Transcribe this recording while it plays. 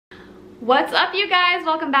What's up, you guys?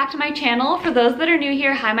 Welcome back to my channel. For those that are new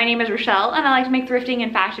here, hi, my name is Rochelle and I like to make thrifting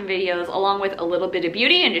and fashion videos along with a little bit of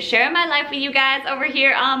beauty and just share my life with you guys over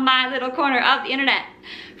here on my little corner of the internet.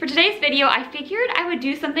 For today's video, I figured I would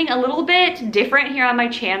do something a little bit different here on my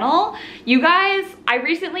channel. You guys, I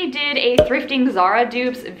recently did a thrifting Zara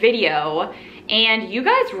dupes video and you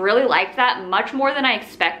guys really liked that much more than I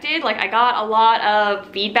expected. Like, I got a lot of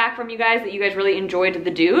feedback from you guys that you guys really enjoyed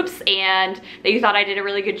the dupes and that you thought I did a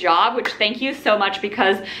really good job, which thank you so much,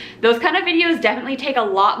 because those kind of videos definitely take a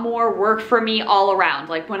lot more work for me all around.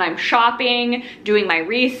 Like when I'm shopping, doing my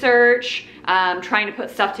research, trying to put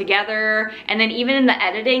stuff together, and then even in the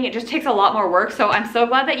editing, it just takes a lot more work. So I'm so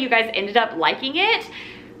glad that you guys ended up liking it.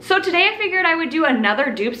 So today I figured I would do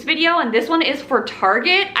another dupes video, and this one is for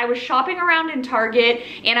Target. I was shopping around in Target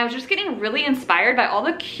and I was just getting really inspired by all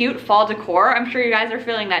the cute fall decor. I'm sure you guys are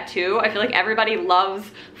feeling that too. I feel like everybody loves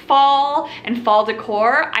fall and fall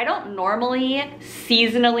decor. I don't normally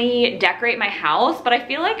seasonally decorate my house, but I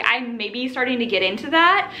feel like I'm maybe starting to get into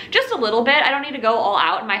that just a little bit. I don't need to go all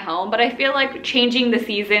out in my home, but I feel like changing the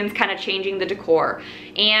seasons, kind of changing the decor.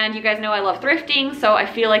 And you guys know I love thrifting, so I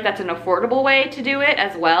feel like that's an affordable way to do it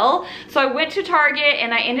as well. So I went to Target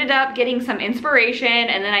and I ended up getting some inspiration,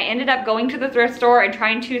 and then I ended up going to the thrift store and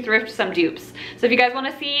trying to thrift some dupes. So if you guys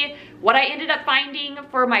want to see what I ended up finding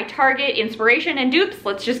for my Target inspiration and dupes,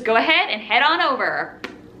 let's just go ahead and head on over.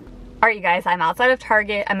 All right, you guys, I'm outside of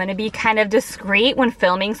Target. I'm gonna be kind of discreet when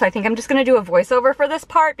filming, so I think I'm just gonna do a voiceover for this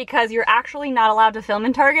part, because you're actually not allowed to film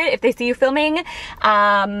in Target. If they see you filming,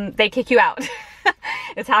 they kick you out.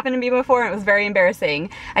 It's happened to me before and it was very embarrassing.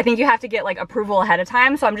 I think you have to get like approval ahead of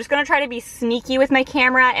time, so I'm just gonna try to be sneaky with my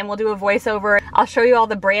camera and we'll do a voiceover. I'll show you all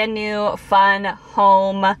the brand new fun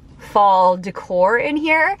home fall decor in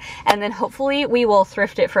here, and then hopefully we will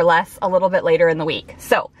thrift it for less a little bit later in the week.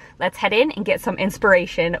 So let's head in and get some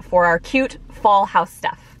inspiration for our cute fall house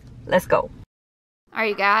stuff. Let's go. All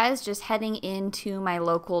right, guys, just heading into my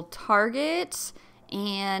local Target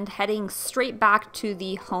and heading straight back to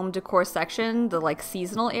the home decor section, the like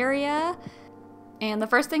seasonal area. And the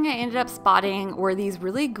first thing I ended up spotting were these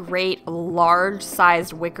really great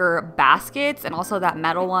large-sized wicker baskets, and also that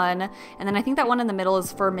metal one. And then I think that one in the middle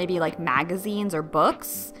is for maybe like magazines or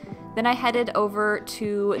books. Then I headed over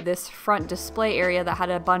to this front display area that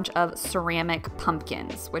had a bunch of ceramic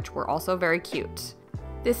pumpkins, which were also very cute.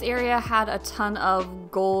 This area had a ton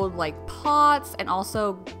of gold like pots and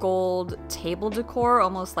also gold table decor,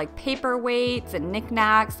 almost like paperweights and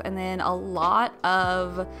knickknacks, and then a lot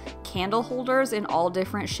of candle holders in all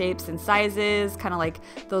different shapes and sizes, kind of like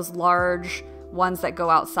those large ones that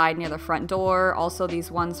go outside near the front door. Also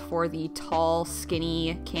these ones for the tall,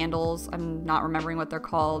 skinny candles. I'm not remembering what they're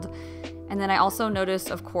called. And then I also noticed,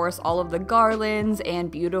 of course, all of the garlands and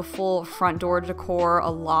beautiful front door decor, a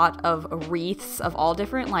lot of wreaths of all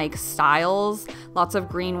different like styles, lots of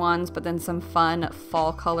green ones, but then some fun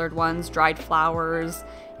fall colored ones, dried flowers.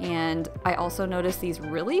 And I also noticed these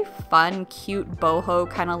really fun, cute boho,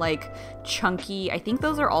 kind of like chunky, I think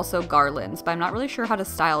those are also garlands, but I'm not really sure how to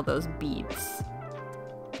style those beads.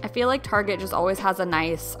 I feel like Target just always has a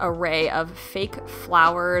nice array of fake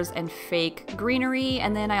flowers and fake greenery.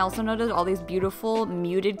 And then I also noticed all these beautiful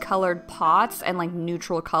muted colored pots and like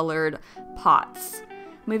neutral colored pots.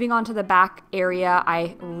 Moving on to the back area,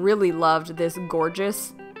 I really loved this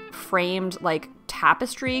gorgeous framed like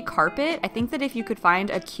tapestry carpet. I think that if you could find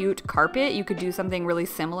a cute carpet, you could do something really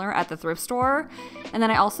similar at the thrift store. And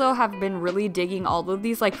then I also have been really digging all of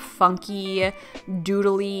these like funky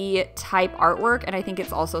doodly type artwork, and I think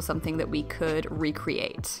it's also something that we could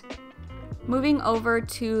recreate. Moving over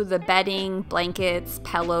to the bedding, blankets,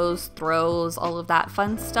 pillows, throws, all of that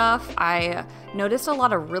fun stuff, I noticed a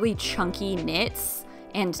lot of really chunky knits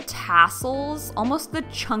and tassels. Almost the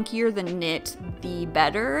chunkier the knit, the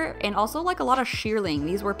better. And also like a lot of shearling.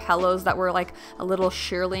 These were pillows that were like a little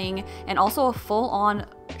shearling, and also a full-on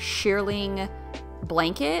shearling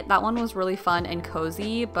blanket. That one was really fun and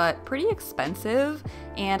cozy, but pretty expensive.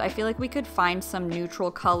 And I feel like we could find some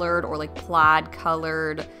neutral colored or like plaid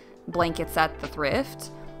colored blankets at the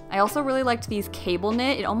thrift. I also really liked these cable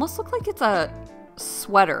knit. It almost looked like it's a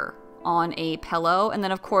sweater on a pillow. And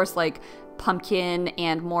then of course like pumpkin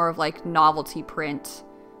and more of like novelty print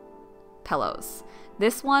pillows.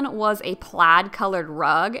 This one was a plaid colored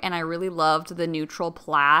rug, and I really loved the neutral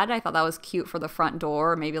plaid. I thought that was cute for the front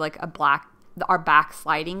door, maybe like a black, our back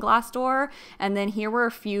sliding glass door. And then here were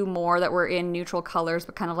a few more that were in neutral colors,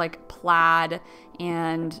 but kind of like plaid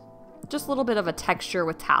and just a little bit of a texture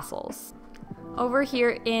with tassels. Over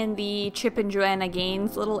here in the Chip and Joanna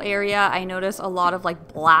Gaines little area, I noticed a lot of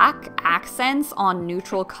like black accents on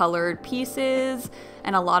neutral colored pieces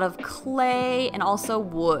and a lot of clay and also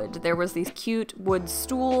wood. There was these cute wood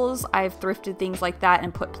stools. I've thrifted things like that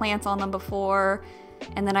and put plants on them before.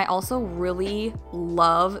 And then I also really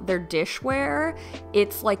love their dishware.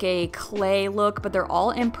 It's like a clay look, but they're all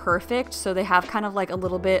imperfect, so they have kind of like a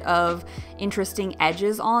little bit of interesting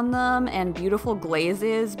edges on them and beautiful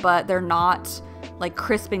glazes, but they're not like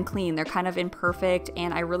crisp and clean. They're kind of imperfect,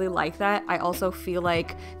 and I really like that. I also feel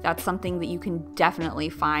like that's something that you can definitely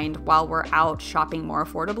find while we're out shopping more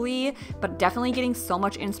affordably, but definitely getting so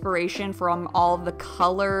much inspiration from all the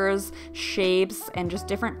colors, shapes, and just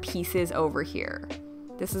different pieces over here.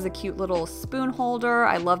 This is a cute little spoon holder.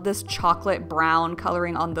 I love this chocolate brown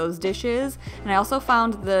coloring on those dishes. And I also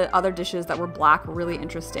found the other dishes that were black really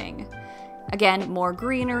interesting. Again, more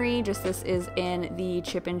greenery. Just this is in the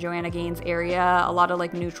Chip and Joanna Gaines area. A lot of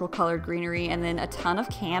like neutral colored greenery, and then a ton of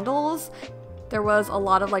candles. There was a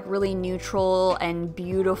lot of like really neutral and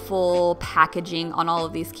beautiful packaging on all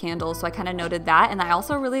of these candles. So I kind of noted that. And I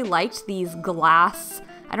also really liked these glass,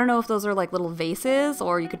 I don't know if those are like little vases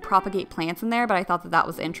or you could propagate plants in there, but I thought that that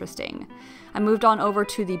was interesting. I moved on over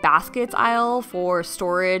to the baskets aisle for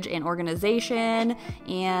storage and organization,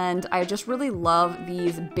 and I just really love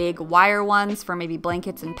these big wire ones for maybe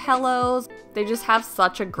blankets and pillows. They just have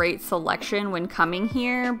such a great selection when coming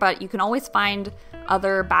here, but you can always find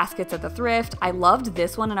other baskets at the thrift. I loved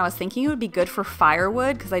this one, and I was thinking it would be good for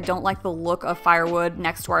firewood because I don't like the look of firewood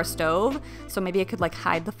next to our stove, so maybe I could like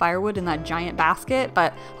hide the firewood in that giant basket,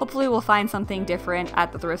 but hopefully we'll find something different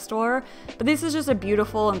at the thrift store. But this is just a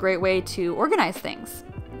beautiful and great way to organize things.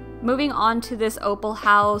 Moving on to this Opal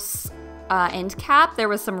House end cap, there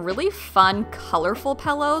was some really fun, colorful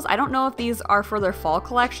pillows. I don't know if these are for their fall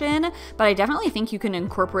collection, but I definitely think you can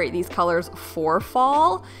incorporate these colors for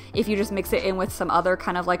fall if you just mix it in with some other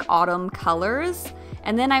kind of like autumn colors.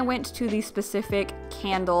 And then I went to the specific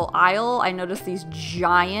candle aisle. I noticed these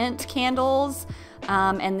giant candles,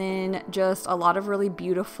 and then just a lot of really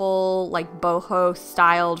beautiful like boho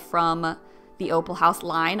styled from the Opal House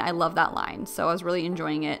line. I love that line, so I was really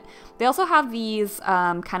enjoying it. They also have these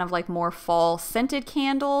kind of like more fall scented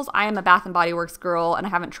candles. I am a Bath & Body Works girl and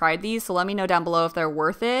I haven't tried these, so let me know down below if they're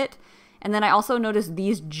worth it. And then I also noticed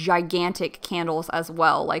these gigantic candles as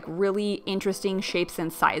well, like really interesting shapes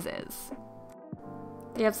and sizes.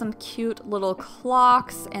 They have some cute little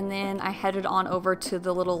clocks, and then I headed on over to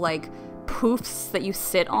the little like poofs that you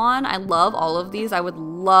sit on. I love all of these. I would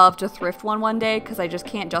love to thrift one day because I just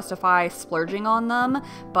can't justify splurging on them,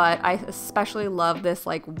 but I especially love this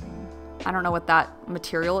like, I don't know what that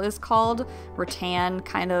material is called, rattan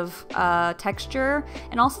kind of texture.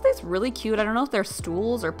 And also these really cute, I don't know if they're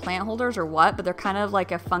stools or plant holders or what, but they're kind of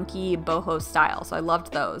like a funky boho style, so I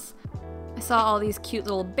loved those. I saw all these cute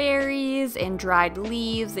little berries and dried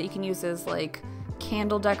leaves that you can use as like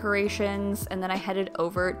candle decorations, and then I headed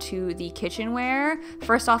over to the kitchenware.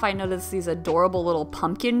 First off, I noticed these adorable little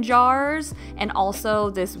pumpkin jars and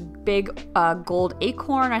also this big gold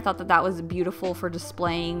acorn. I thought that that was beautiful for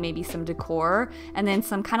displaying maybe some decor, and then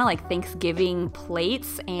some kind of like Thanksgiving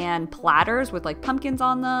plates and platters with like pumpkins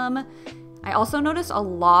on them. I also noticed a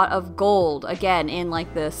lot of gold, again, in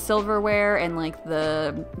like the silverware and like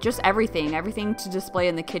the, just everything to display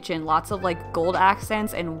in the kitchen. Lots of like gold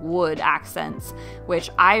accents and wood accents, which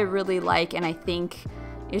I really like, and I think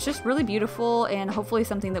it's just really beautiful and hopefully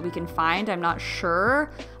something that we can find. I'm not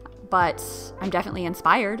sure, but I'm definitely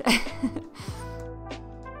inspired.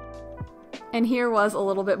 And here was a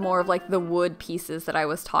little bit more of like the wood pieces that I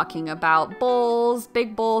was talking about. Bowls,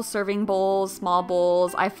 big bowls, serving bowls, small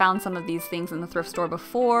bowls. I found some of these things in the thrift store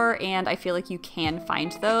before, and I feel like you can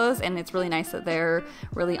find those, and it's really nice that they're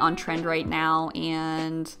really on trend right now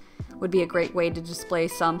and would be a great way to display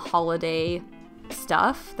some holiday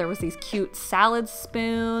stuff. There was these cute salad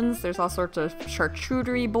spoons. There's all sorts of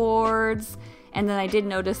charcuterie boards. And then I did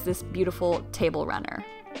notice this beautiful table runner.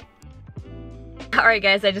 Alright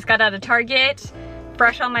guys, I just got out of Target,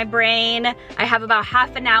 fresh on my brain. I have about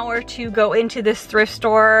half an hour to go into this thrift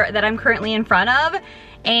store that I'm currently in front of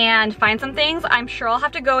and find some things. I'm sure I'll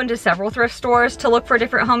have to go into several thrift stores to look for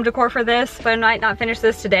different home decor for this, but I might not finish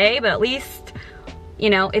this today, but at least, you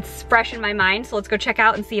know, it's fresh in my mind. So let's go check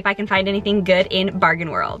out and see if I can find anything good in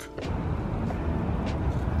Bargain World.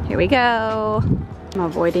 Here we go. I'm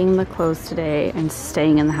avoiding the clothes today and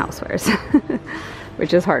staying in the housewares,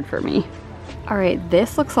 which is hard for me. All right,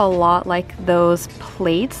 this looks a lot like those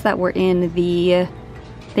plates that were in the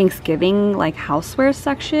Thanksgiving like houseware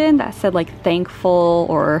section that said like thankful,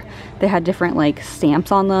 or they had different like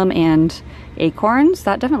stamps on them and acorns.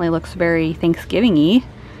 That definitely looks very Thanksgiving-y.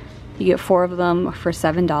 You get 4 of them for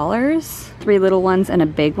 $7. 3 little ones and a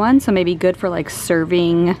big one, so maybe good for like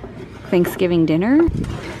serving Thanksgiving dinner.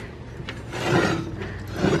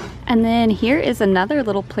 And then here is another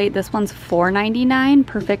little plate. This one's $4.99,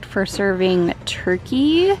 perfect for serving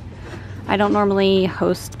turkey. I don't normally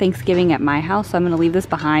host Thanksgiving at my house, so I'm gonna leave this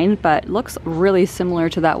behind, but it looks really similar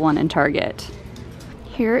to that one in Target.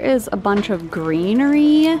 Here is a bunch of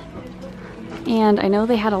greenery. And I know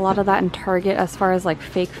they had a lot of that in Target as far as like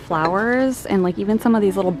fake flowers and like even some of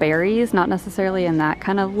these little berries, not necessarily in that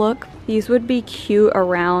kind of look. These would be cute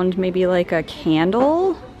around maybe like a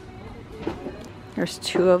candle. There's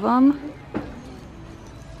 2 of them.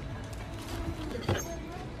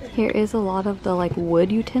 Here is a lot of the like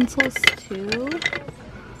wood utensils too.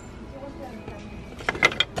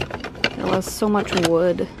 There was so much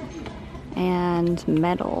wood and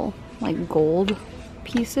metal, like gold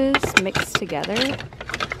pieces mixed together.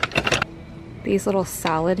 These little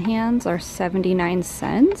salad hands are 79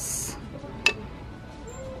 cents.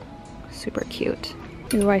 Super cute.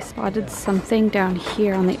 Ooh, I spotted something down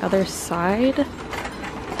here on the other side.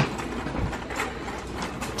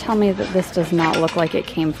 Tell me that this does not look like it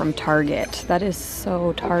came from Target. That is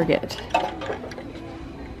so Target.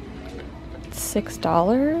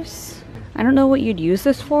 $6. I don't know what you'd use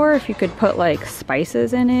this for, if you could put like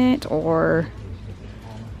spices in it, or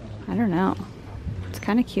I don't know. It's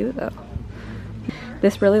kind of cute though.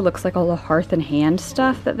 This really looks like all the Hearth and Hand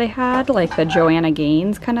stuff that they had, like the Joanna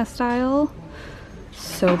Gaines kind of style.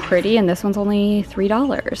 So pretty, and this one's only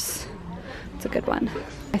 $3. It's a good one.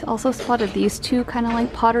 I also spotted these 2 kind of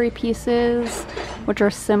like pottery pieces, which are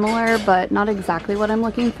similar but not exactly what I'm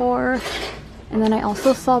looking for. And then I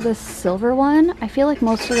also saw this silver one. I feel like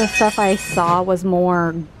most of the stuff I saw was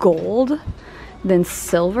more gold than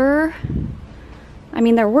silver. I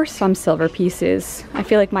mean, there were some silver pieces. I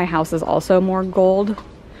feel like my house is also more gold.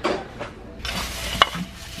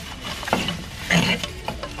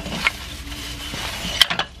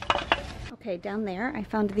 Okay, down there I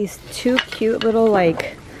found these 2 cute little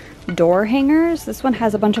like door hangers. This one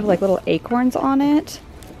has a bunch of like little acorns on it.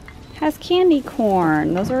 Has candy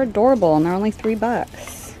corn. Those are adorable and they're only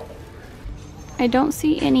 $3. I don't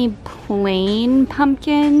see any plain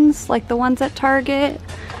pumpkins like the ones at Target,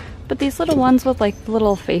 but these little ones with like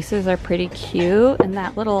little faces are pretty cute, and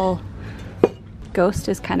that little ghost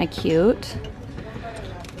is kind of cute.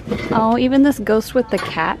 Oh, even this ghost with the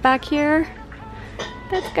cat back here,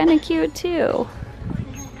 that's kind of cute too.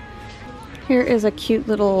 Here is a cute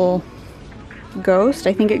little ghost.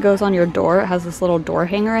 I think it goes on your door. It has this little door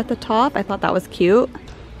hanger at the top. I thought that was cute.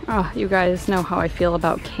 Oh, you guys know how I feel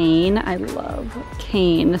about cane. I love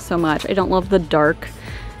cane so much. I don't love the dark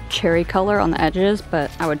cherry color on the edges,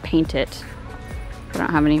 but I would paint it. I don't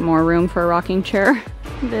have any more room for a rocking chair.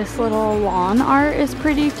 This little lawn art is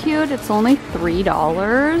pretty cute. It's only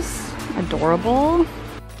 $3. Adorable.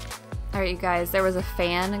 Alright you guys, there was a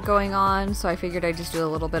fan going on, so I figured I'd just do a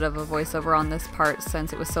little bit of a voiceover on this part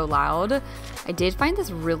since it was so loud. I did find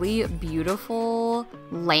this really beautiful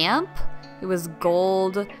lamp. It was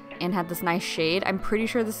gold and had this nice shade. I'm pretty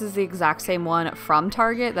sure this is the exact same one from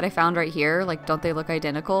Target that I found right here. Like, don't they look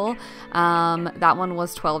identical? That one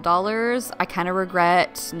was $12. I kind of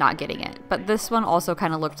regret not getting it, but this one also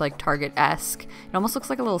kind of looked like Target-esque. It almost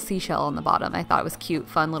looks like a little seashell on the bottom. I thought it was cute,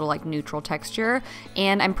 fun, little like neutral texture.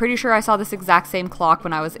 And I'm pretty sure I saw this exact same clock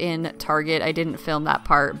when I was in Target. I didn't film that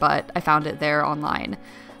part, but I found it there online.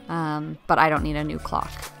 But I don't need a new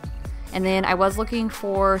clock. And then I was looking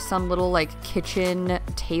for some little like kitchen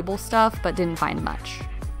table stuff, but didn't find much.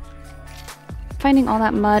 Finding all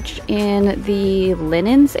that much in the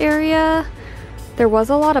linens area. There was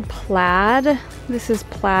a lot of plaid. This is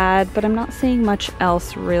plaid, but I'm not seeing much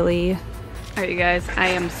else really. All right, you guys, I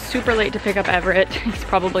am super late to pick up Everett. He's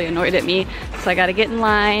probably annoyed at me, so I gotta get in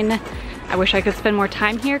line. I wish I could spend more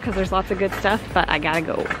time here because there's lots of good stuff, but I gotta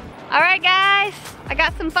go. All right, guys, I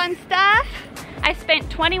got some fun stuff. I spent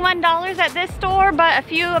 $21 at this store, but a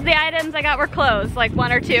few of the items I got were closed, like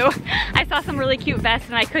 1 or 2. I saw some really cute vests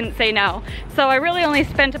and I couldn't say no. So I really only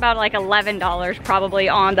spent about like $11 probably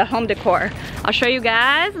on the home decor. I'll show you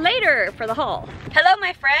guys later for the haul. Hello,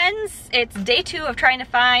 my friends. It's day 2 of trying to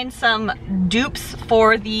find some dupes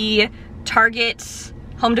for the Target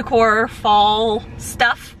home decor fall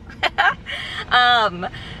stuff.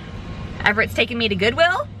 Everett's taking me to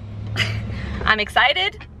Goodwill. I'm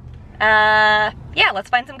excited. yeah, let's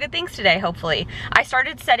find some good things today, hopefully. I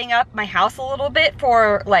started setting up my house a little bit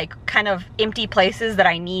for like kind of empty places that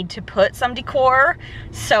I need to put some decor.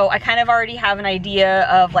 So I kind of already have an idea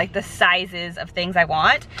of like the sizes of things I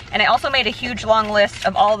want. And I also made a huge long list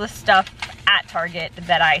of all the stuff at Target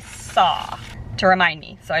that I saw to remind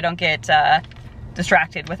me so I don't get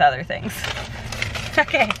distracted with other things.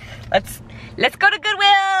 Okay, let's go to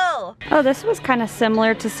Goodwill. Oh, this was kind of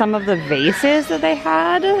similar to some of the vases that they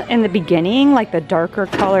had in the beginning, like the darker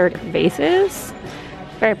colored vases.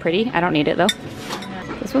 Very pretty. I don't need it though.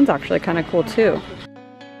 This one's actually kind of cool too.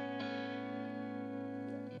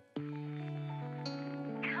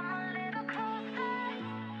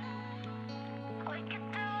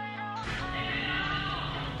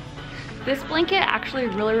 This blanket actually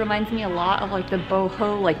really reminds me a lot of like the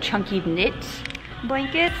boho, like chunky knit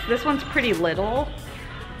blankets. This one's pretty little,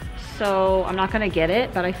 so I'm not gonna get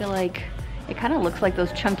it, but I feel like it kind of looks like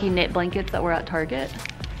those chunky knit blankets that were at Target.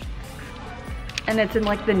 And it's in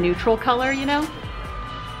like the neutral color, you know?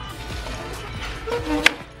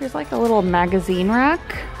 There's like a little magazine rack,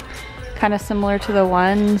 kind of similar to the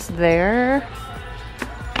ones there.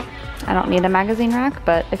 I don't need a magazine rack,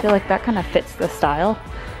 but I feel like that kind of fits the style.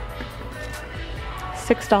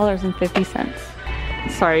 $6.50.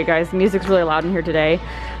 Sorry you guys, the music's really loud in here today,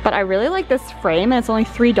 but I really like this frame and it's only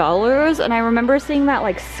 $3, and I remember seeing that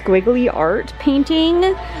like squiggly art painting.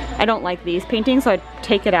 I don't like these paintings, so I'd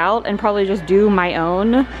take it out and probably just do my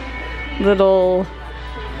own little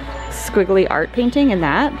squiggly art painting in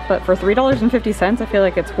that, but for $3.50 I feel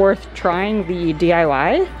like it's worth trying the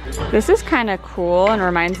DIY. This is kind of cool and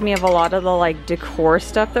reminds me of a lot of the like decor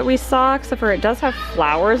stuff that we saw, except for it does have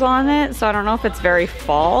flowers on it, so I don't know if it's very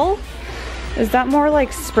fall. Is that more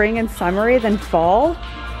like spring and summery than fall?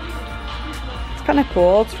 It's kind of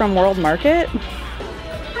cool. It's from World Market.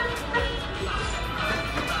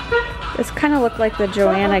 This kind of looked like the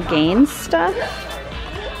Joanna Gaines stuff.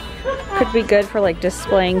 Could be good for like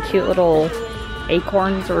displaying cute little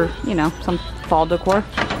acorns or, you know, some fall decor.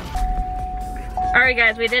 Alright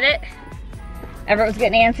guys, we did it. Everyone was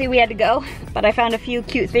getting antsy, we had to go. But I found a few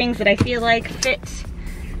cute things that I feel like fit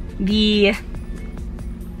the...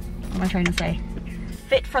 what am I trying to say?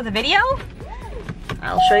 Fit for the video.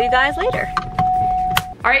 I'll show you guys later.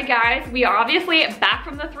 All right guys, we are obviously back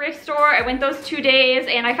from the thrift store. I went those 2 days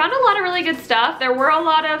and I found a lot of really good stuff. There were a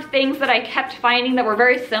lot of things that I kept finding that were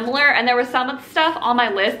very similar, and there was some of the stuff on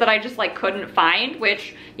my list that I just like couldn't find,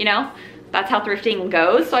 which, you know, that's how thrifting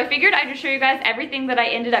goes. So I figured I'd just show you guys everything that I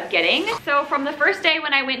ended up getting. So from the first day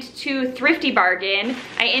when I went to Thrifty Bargain,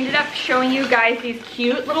 I ended up showing you guys these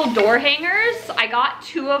cute little door hangers. I got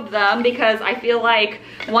 2 of them because I feel like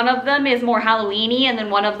one of them is more Halloween-y and then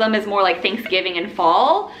one of them is more like Thanksgiving and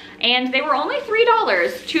fall. And they were only $3,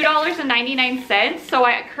 $2.99. So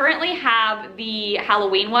I currently have the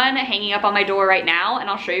Halloween one hanging up on my door right now, and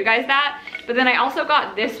I'll show you guys that. But then I also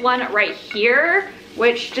got this one right here,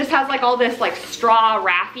 which just has like all this like straw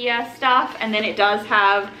raffia stuff, and then it does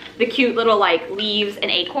have the cute little like leaves and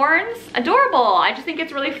acorns. Adorable. I just think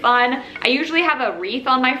it's really fun. I usually have a wreath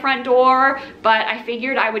on my front door, but I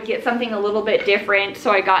figured I would get something a little bit different,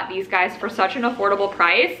 so I got these guys for such an affordable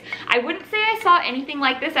price. I wouldn't say I saw anything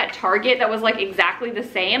like this at Target that was like exactly the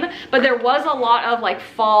same, but there was a lot of like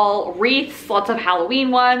fall wreaths, lots of Halloween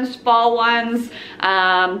ones, fall ones,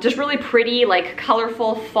 just really pretty like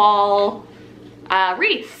colorful fall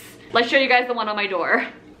wreaths. Let's show you guys the one on my door.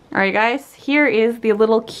 All right guys, here is the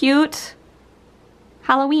little cute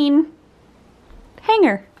Halloween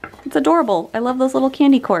hanger. It's adorable. I love those little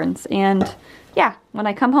candy corns, and yeah, when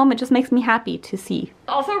I come home it just makes me happy to see.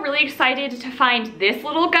 Also really excited to find this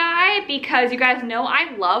little guy because you guys know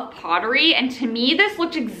I love pottery, and to me this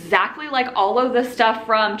looked exactly like all of the stuff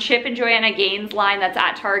from Chip and Joanna Gaines' line that's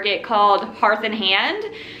at Target called Hearth and Hand.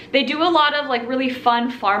 They do a lot of like really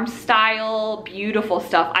fun farm style, beautiful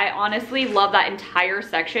stuff. I honestly love that entire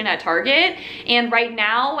section at Target. And right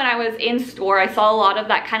now when I was in store, I saw a lot of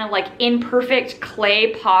that kind of like imperfect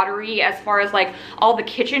clay pottery as far as like all the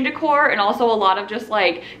kitchen decor, and also a lot of just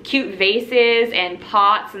like cute vases and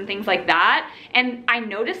pots and things like that. And I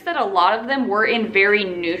noticed that a lot of them were in very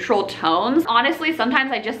neutral tones. Honestly,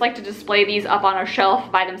 sometimes I just like to display these up on a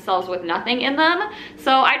shelf by themselves with nothing in them.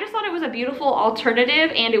 So I just thought it was a beautiful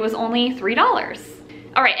alternative, and it was only $3.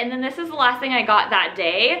 All right, and then this is the last thing I got that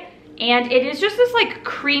day. And it is just this like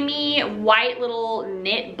creamy white little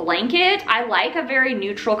knit blanket. I like a very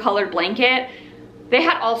neutral colored blanket. They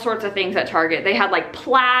had all sorts of things at Target. They had like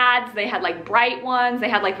plaids, they had like bright ones, they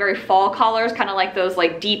had like very fall colors, kind of like those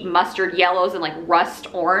like deep mustard yellows and like rust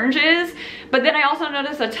oranges. But then I also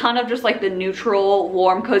noticed a ton of just like the neutral,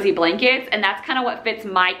 warm, cozy blankets, and that's kind of what fits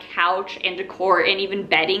my couch and decor and even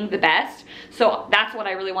bedding the best. So that's what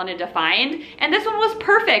I really wanted to find. And this one was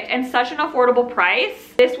perfect and such an affordable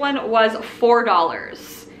price. This one was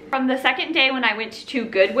 $4. From the second day when I went to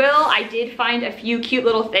Goodwill, I did find a few cute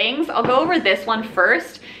little things. I'll go over this one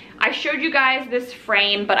first. I showed you guys this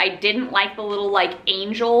frame, but I didn't like the little like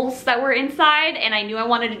angels that were inside, and I knew I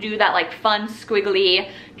wanted to do that like fun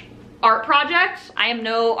squiggly art project. I am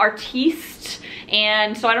no artiste,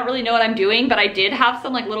 and so I don't really know what I'm doing, but I did have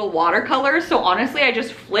some like little watercolors. So honestly, I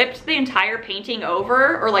just flipped the entire painting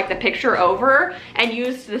over, or like the picture over, and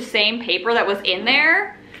used the same paper that was in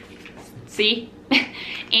there. See?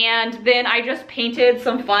 And then I just painted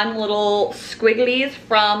some fun little squigglies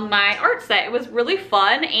from my art set. It was really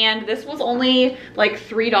fun, and this was only like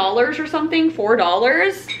 $3 or something,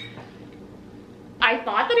 $4. I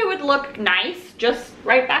thought that it would look nice just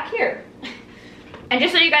right back here. And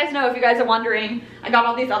just so you guys know, if you guys are wondering, I got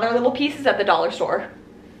all these other little pieces at the dollar store.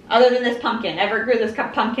 Other than this pumpkin. Ever grew this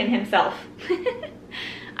pumpkin himself.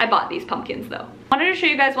 I bought these pumpkins though. I wanted to show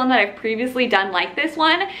you guys one that I've previously done like this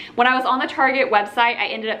one. When I was on the Target website, I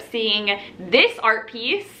ended up seeing this art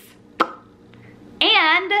piece,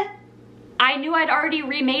 and I knew I'd already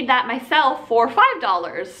remade that myself for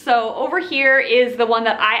 $5. So over here is the one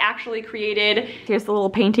that I actually created. Here's the little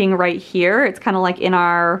painting right here. It's kind of like in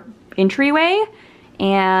our entryway,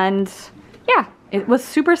 and yeah, it was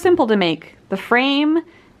super simple to make. The frame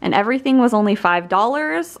and everything was only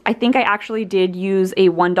 $5. I think I actually did use a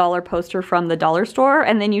 $1 poster from the dollar store,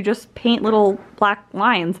 and then you just paint little black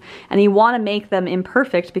lines, and you want to make them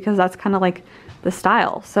imperfect because that's kind of like the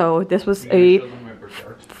style. So this was a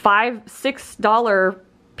 $6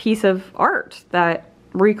 piece of art that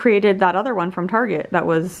recreated that other one from Target that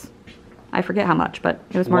was, I forget how much, but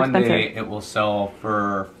it was more expensive. One day it will sell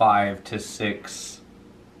for $5 to $6.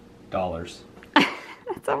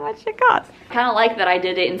 That's how much it cost. I kind of like that I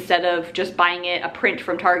did it instead of just buying it a print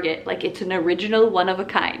from Target. Like, it's an original, one of a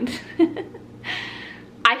kind.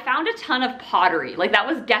 I found a ton of pottery. Like, that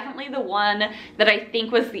was definitely the one that I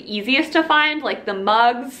think was the easiest to find. Like the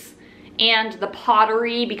mugs and the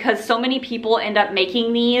pottery, because so many people end up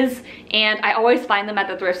making these, and I always find them at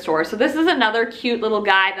the thrift store. So this is another cute little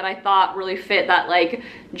guy that I thought really fit that like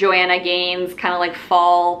Joanna Gaines kind of like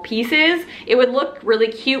fall pieces. It would look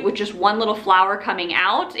really cute with just one little flower coming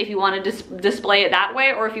out if you wanted to display it that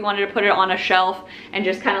way, or if you wanted to put it on a shelf and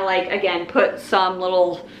just kind of like, again, put some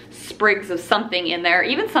little sprigs of something in there.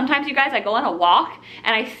 Even sometimes, you guys, I go on a walk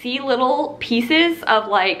and I see little pieces of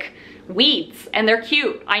like weeds, and they're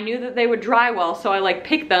cute. I knew that they would dry well, so I like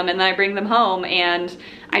pick them and then I bring them home and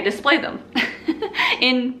I display them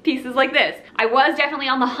in pieces like this. I was definitely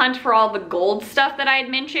on the hunt for all the gold stuff that I had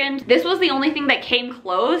mentioned. This was the only thing that came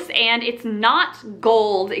close, and it's not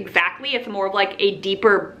gold exactly. It's more of like a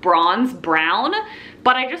deeper bronze brown,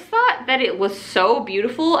 but I just thought that it was so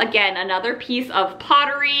beautiful. Again, another piece of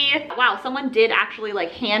pottery. Wow, someone did actually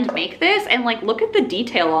like hand make this, and like look at the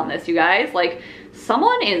detail on this, you guys. Like,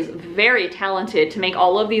 someone is very talented to make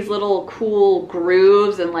all of these little cool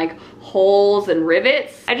grooves and like holes and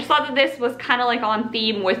rivets. I just thought that this was kind of like on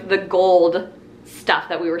theme with the gold stuff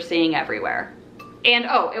that we were seeing everywhere. And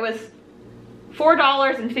oh, it was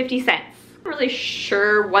 $4.50. I'm not really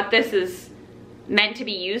sure what this is meant to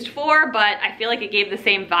be used for, but I feel like it gave the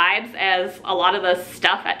same vibes as a lot of the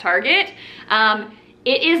stuff at Target.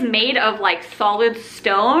 It is made of like solid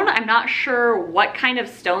stone. I'm not sure what kind of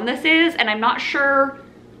stone this is, and I'm not sure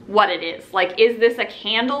what it is. Like, is this a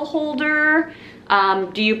candle holder?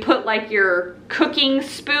 Do you put like your cooking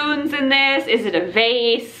spoons in this? Is it a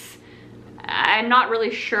vase? I'm not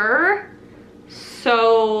really sure.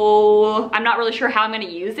 So I'm not really sure how I'm gonna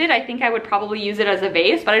use it. I think I would probably use it as a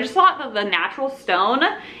vase, but I just thought that the natural stone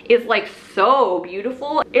is like so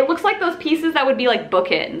beautiful. It looks like those pieces that would be like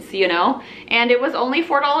bookends, you know? And it was only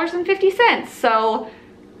 $4.50. So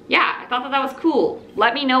yeah, I thought that that was cool.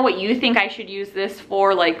 Let me know what you think I should use this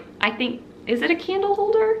for. Like, I think, is it a candle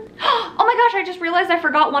holder? Oh my gosh, I just realized I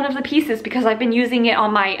forgot one of the pieces because I've been using it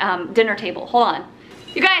on my dinner table. Hold on.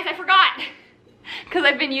 You guys, I forgot. Because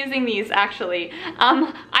I've been using these actually.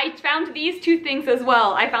 I found these two things as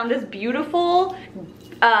well. I found this beautiful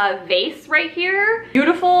vase right here.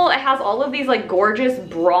 Beautiful. It has all of these like gorgeous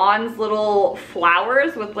bronze little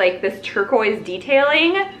flowers with like this turquoise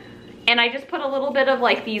detailing. And I just put a little bit of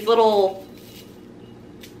like these little,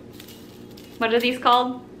 what are these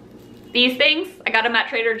called? These things. I got them at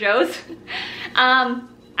Trader Joe's.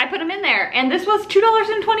 I put them in there, and this was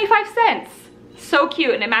 $2.25. So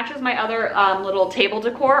cute, and it matches my other little table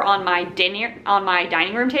decor on my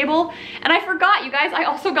dining room table. And I forgot, you guys, I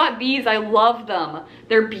also got these. I love them.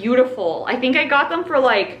 They're beautiful. I think I got them for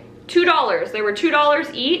like $2. They were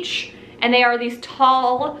 $2 each, and they are these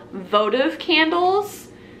tall votive candles.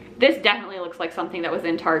 This definitely looks like something that was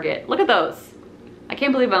in Target. Look at those. I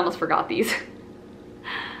can't believe I almost forgot these.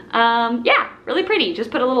 Yeah, really pretty. Just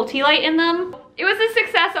put a little tea light in them. It was a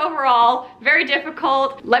success overall, very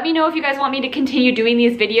difficult. Let me know if you guys want me to continue doing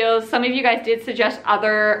these videos. Some of you guys did suggest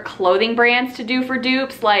other clothing brands to do for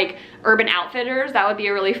dupes, like Urban Outfitters. That would be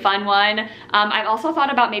a really fun one. I've also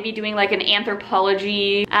thought about maybe doing like an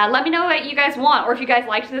Anthropologie. Let me know what you guys want, or if you guys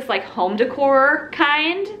liked this like home decor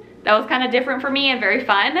kind. That was kind of different for me and very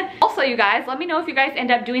fun. Also, you guys, let me know if you guys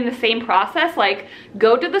end up doing the same process, like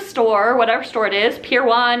go to the store, whatever store it is, Pier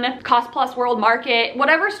 1, Cost Plus World Market,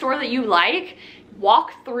 whatever store that you like,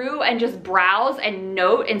 walk through and just browse and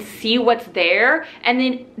note and see what's there. And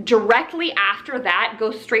then directly after that,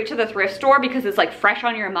 go straight to the thrift store because it's like fresh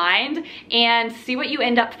on your mind, and see what you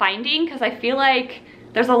end up finding, because I feel like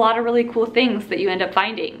there's a lot of really cool things that you end up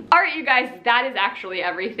finding. All right, you guys, that is actually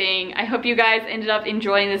everything. I hope you guys ended up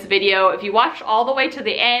enjoying this video. If you watched all the way to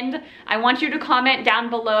the end, I want you to comment down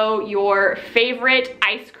below your favorite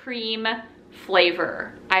ice cream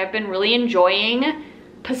flavor. I have been really enjoying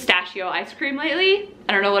pistachio ice cream lately.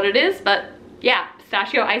 I don't know what it is, but yeah,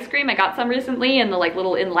 pistachio ice cream. I got some recently in the like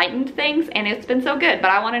little enlightened things, and it's been so good.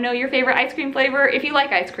 But I want to know your favorite ice cream flavor if you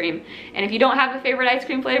like ice cream. And if you don't have a favorite ice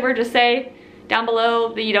cream flavor, just say down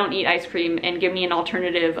below that you don't eat ice cream and give me an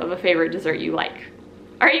alternative of a favorite dessert you like.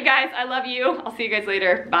 All right, you guys, I love you. I'll see you guys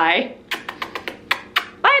later. Bye.